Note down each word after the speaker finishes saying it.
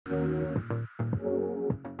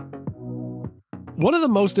One of the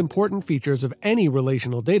most important features of any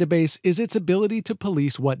relational database is its ability to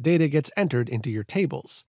police what data gets entered into your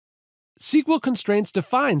tables. SQL constraints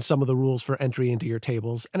define some of the rules for entry into your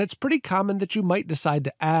tables, and it's pretty common that you might decide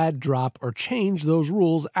to add, drop, or change those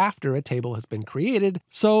rules after a table has been created,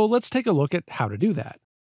 so let's take a look at how to do that.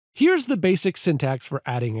 Here's the basic syntax for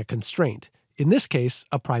adding a constraint, in this case,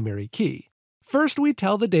 a primary key. First, we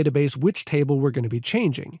tell the database which table we're going to be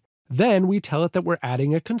changing. Then we tell it that we're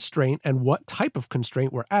adding a constraint and what type of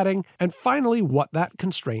constraint we're adding, and finally what that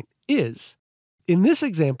constraint is. In this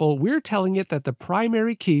example, we're telling it that the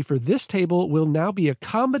primary key for this table will now be a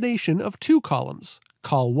combination of two columns,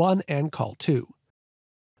 col1 and col2.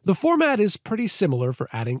 The format is pretty similar for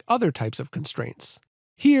adding other types of constraints.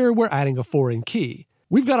 Here, we're adding a foreign key.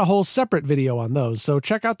 We've got a whole separate video on those, so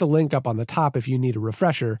check out the link up on the top if you need a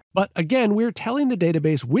refresher. But again, we're telling the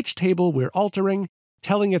database which table we're altering,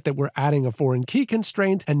 telling it that we're adding a foreign key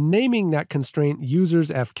constraint, and naming that constraint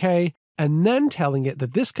usersFK, and then telling it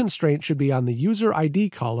that this constraint should be on the user ID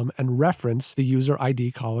column and reference the user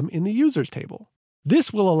ID column in the users table.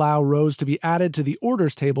 This will allow rows to be added to the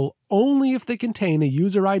orders table only if they contain a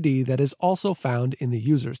user ID that is also found in the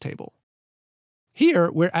users table.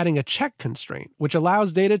 Here, we're adding a check constraint, which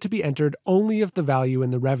allows data to be entered only if the value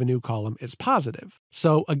in the revenue column is positive.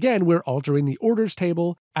 So again, we're altering the orders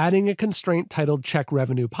table, adding a constraint titled check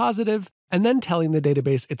revenue positive, and then telling the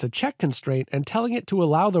database it's a check constraint and telling it to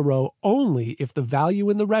allow the row only if the value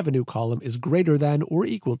in the revenue column is greater than or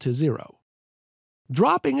equal to 0.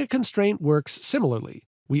 Dropping a constraint works similarly.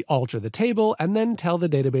 We alter the table and then tell the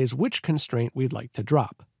database which constraint we'd like to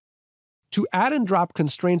drop. To add and drop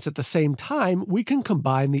constraints at the same time, we can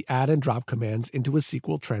combine the add and drop commands into a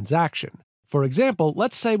SQL transaction. For example,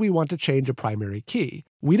 let's say we want to change a primary key.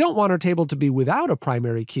 We don't want our table to be without a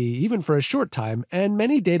primary key even for a short time, and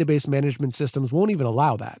many database management systems won't even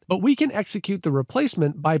allow that. But we can execute the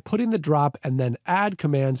replacement by putting the drop and then add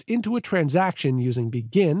commands into a transaction using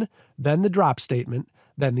begin, then the drop statement,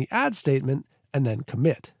 then the add statement, and then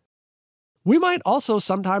commit. We might also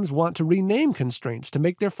sometimes want to rename constraints to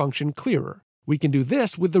make their function clearer. We can do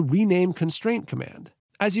this with the rename constraint command.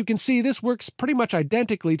 As you can see, this works pretty much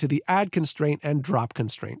identically to the add constraint and drop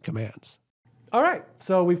constraint commands. Alright,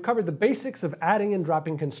 so we've covered the basics of adding and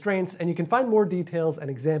dropping constraints, and you can find more details and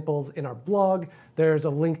examples in our blog. There's a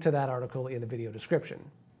link to that article in the video description.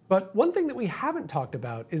 But one thing that we haven't talked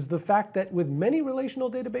about is the fact that with many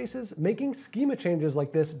relational databases, making schema changes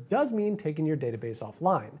like this does mean taking your database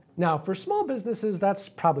offline. Now, for small businesses, that's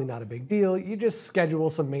probably not a big deal. You just schedule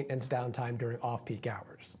some maintenance downtime during off-peak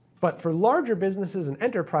hours. But for larger businesses and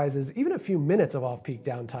enterprises, even a few minutes of off-peak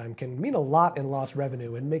downtime can mean a lot in lost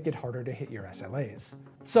revenue and make it harder to hit your SLAs.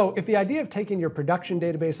 So if the idea of taking your production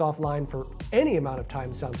database offline for any amount of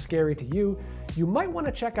time sounds scary to you, you might want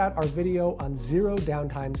to check out our video on zero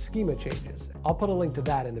downtime schema changes. I'll put a link to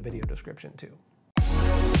that in the video description too.